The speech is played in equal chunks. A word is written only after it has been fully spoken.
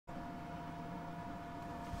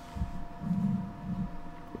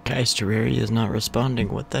Guys, Terraria is not responding.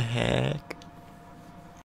 What the heck?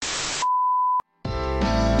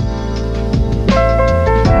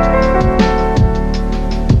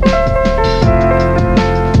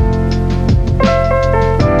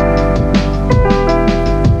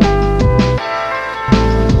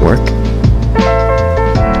 Work?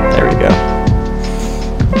 There we go.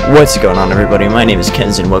 What's going on, everybody? My name is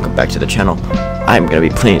Kenz and welcome back to the channel. I'm going to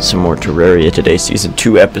be playing some more Terraria today, Season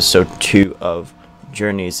 2, Episode 2 of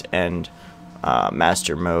Journey's End,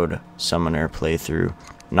 Master Mode Summoner playthrough.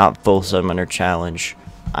 Not full Summoner Challenge.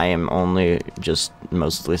 I am only just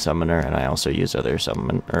mostly Summoner, and I also use other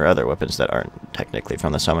other weapons that aren't technically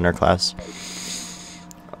from the Summoner class.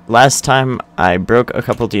 Last time, I broke a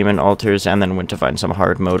couple demon altars and then went to find some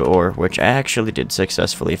hard mode ore, which I actually did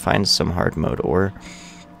successfully find some hard mode ore.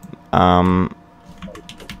 Honestly,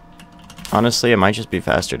 it might just be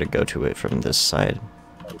faster to go to it from this side.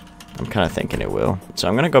 I'm kind of thinking it will. So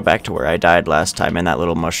I'm going to go back to where I died last time in that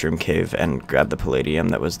little mushroom cave and grab the palladium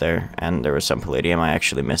that was there. And there was some palladium I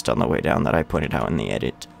actually missed on the way down that I pointed out in the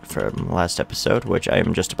edit from last episode, which I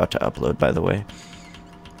am just about to upload, by the way.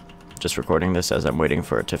 Just recording this as I'm waiting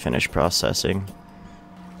for it to finish processing.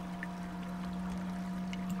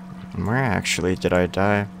 And where actually did I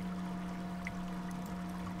die?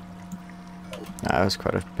 Nah, I was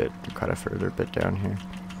quite a further bit down here.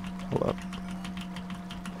 Hold up.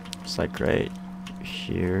 It's like right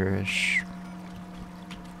here-ish.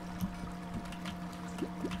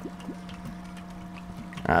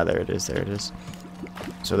 Ah, there it is, there it is.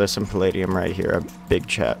 So there's some palladium right here, a big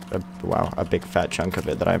a big fat chunk of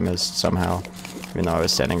it that I missed somehow, even though I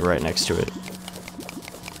was standing right next to it.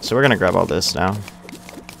 So we're gonna grab all this now.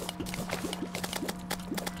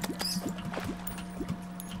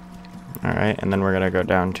 Alright, and then we're gonna go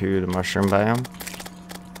down to the mushroom biome.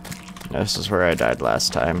 This is where I died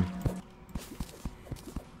last time.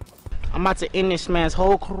 I'm about to end this man's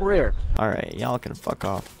whole career. Alright, y'all can fuck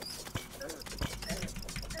off.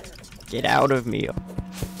 Get out of me.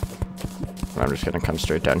 I'm just gonna come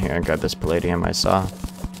straight down here and grab this palladium I saw.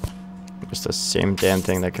 It's the same damn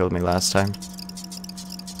thing that killed me last time.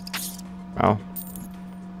 Oh.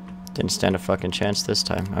 Didn't stand a fucking chance this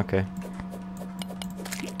time. Okay.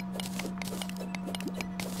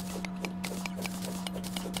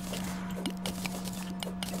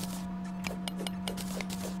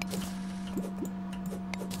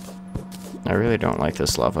 I really don't like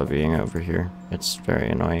this lava being over here. It's very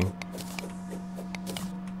annoying.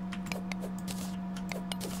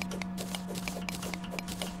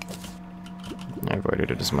 I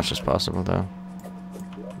avoided it as much as possible, though.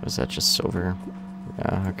 Was that just silver?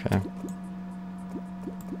 Yeah, okay.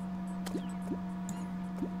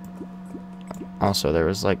 Also, there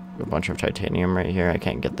was like a bunch of titanium right here. I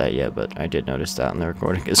can't get that yet, but I did notice that in the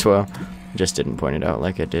recording as well. Just didn't point it out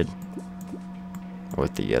like I did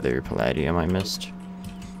with the other palladium I missed.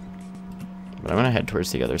 But I'm gonna head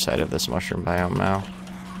towards the other side of this mushroom biome now.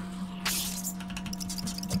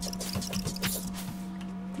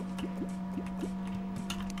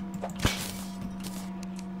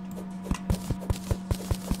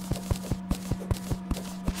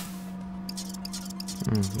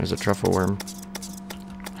 There's a truffle worm.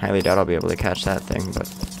 Highly doubt I'll be able to catch that thing, but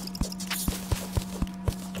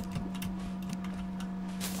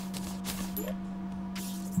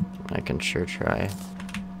I can sure try.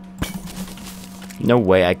 No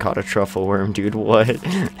way I caught a truffle worm, dude. What?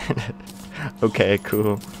 Okay,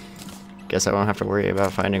 cool. Guess I won't have to worry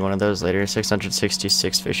about finding one of those later.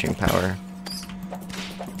 666 fishing power.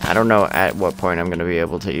 I don't know at what point I'm going to be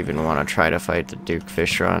able to even want to try to fight the Duke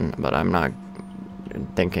Fishron, but I'm not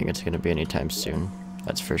thinking it's going to be anytime soon.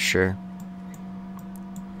 That's for sure.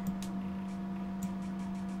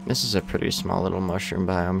 This is a pretty small little mushroom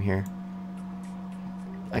biome here.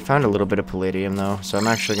 I found a little bit of palladium though, so I'm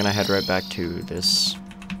actually gonna head right back to this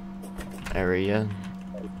area.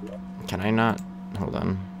 Can I not? Hold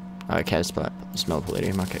on. Oh, I can't smell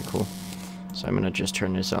palladium. Okay, cool. So I'm gonna just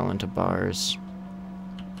turn this all into bars.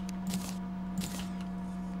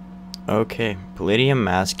 Okay, palladium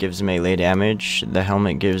mask gives melee damage. The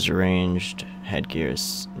helmet gives ranged.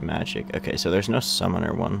 Headgear's magic. Okay, so there's no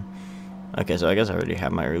summoner one. Okay, so I guess I already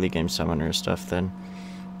have my early game summoner stuff then.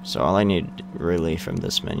 So all I need really from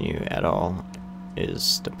this menu at all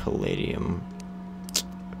is the palladium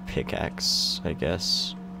pickaxe, I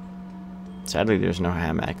guess. Sadly, there's no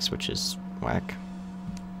hamax, which is whack.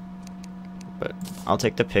 But I'll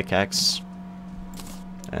take the pickaxe.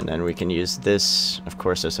 And then we can use this. Of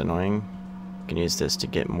course, it's annoying. We can use this to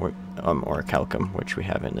get more orichalcum, which we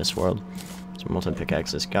have in this world. So molten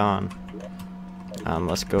pickaxe is gone.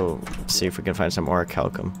 Let's go see if we can find some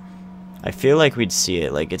orichalcum. I feel like we'd see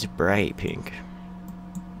it, like it's bright pink.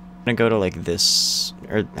 I'm gonna go to like this,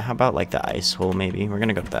 or how about like the ice hole maybe? We're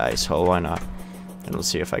gonna go to the ice hole, why not? And we'll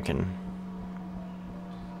see if I can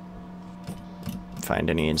find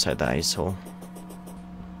any inside the ice hole.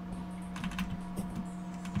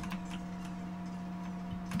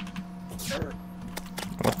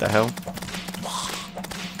 What the hell?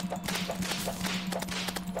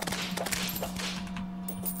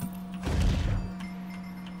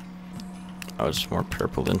 Oh, it's more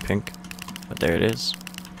purple than pink. But there it is.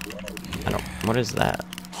 I don't... What is that?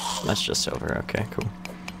 That's just silver. Okay, cool.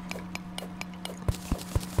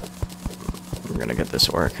 We're gonna get this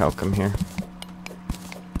orichalcum here.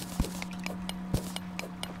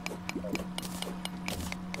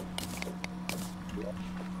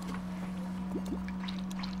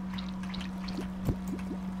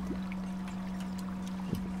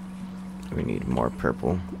 We need more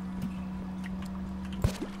purple.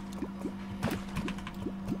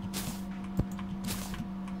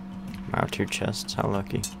 Wow, 2 chests, how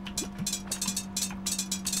lucky.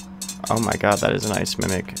 Oh my god, that is an ice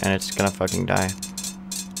mimic, and it's gonna fucking die.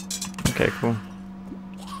 Okay, cool.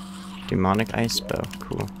 Demonic ice bow,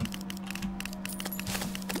 cool.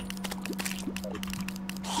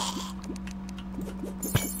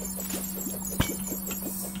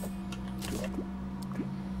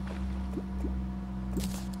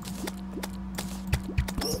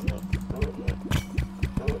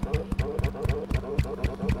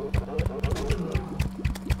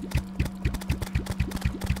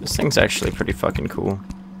 This thing's actually pretty fucking cool.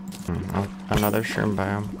 Oh, another shroom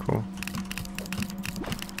biome, cool.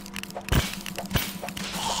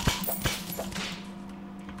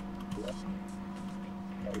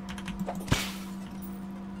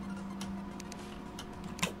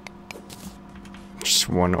 Just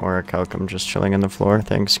one orichalcum just chilling in the floor,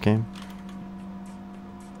 thanks game.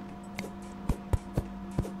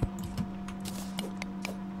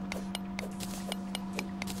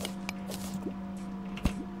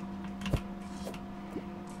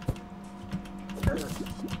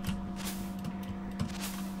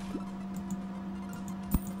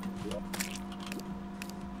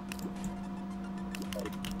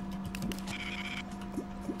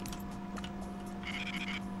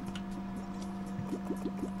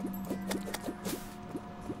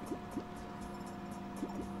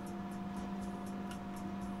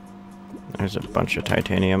 There's a bunch of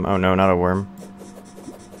titanium. Oh no, not a worm.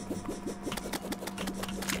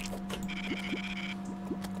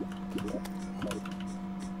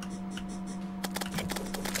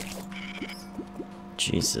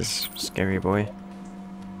 Jesus, scary boy.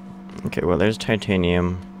 Okay, well there's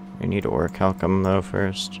titanium. We need orichalcum though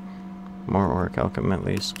first. More orichalcum at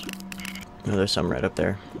least. Oh, there's some right up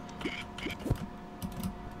there.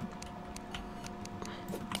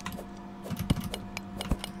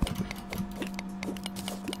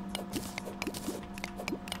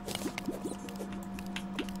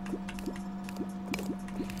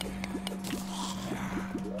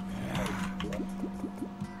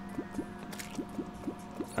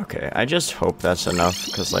 Okay, I just hope that's enough,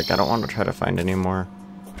 because, like, I don't want to try to find any more,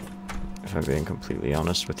 if I'm being completely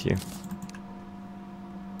honest with you.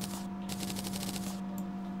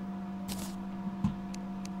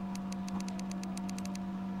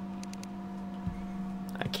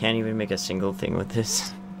 I can't even make a single thing with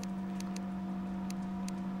this.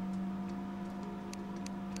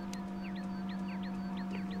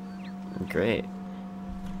 Great.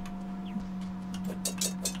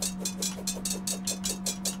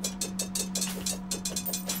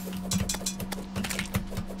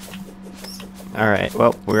 Alright,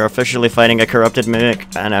 well, we're officially fighting a corrupted mimic,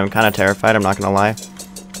 and I'm kind of terrified, I'm not gonna lie.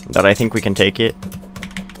 But I think we can take it.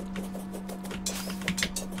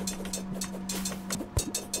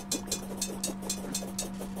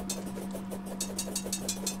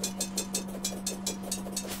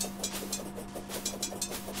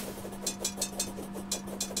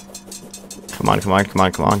 Come on, come on, come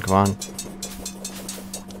on, come on, come on.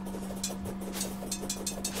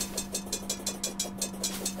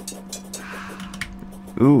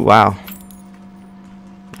 Ooh, wow.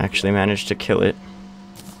 Actually managed to kill it.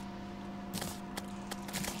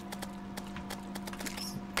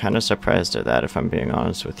 Kind of surprised at that, if I'm being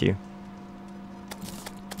honest with you.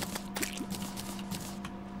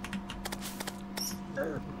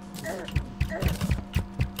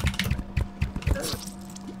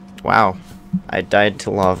 Wow. I died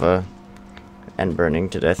to lava and burning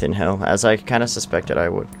to death in hell, as I kind of suspected I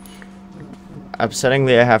would.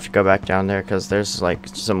 Upsettingly, I have to go back down there because there's like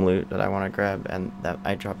some loot that I want to grab, and that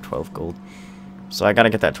I dropped 12 gold. So I gotta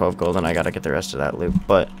get that 12 gold, and I gotta get the rest of that loot.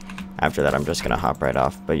 But After that, I'm just gonna hop right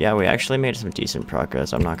off. But yeah, we actually made some decent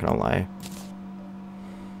progress, I'm not gonna lie.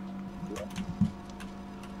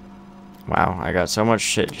 Wow, I got so much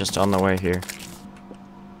shit just on the way here.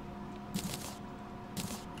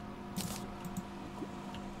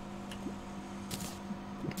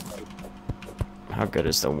 How good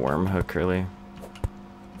is the worm hook, really?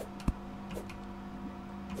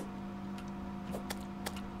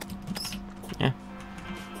 Yeah.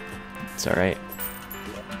 It's alright.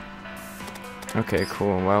 Okay,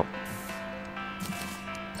 cool. Well,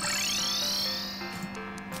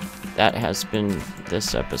 that has been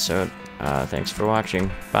this episode. Thanks for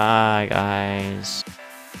watching. Bye, guys.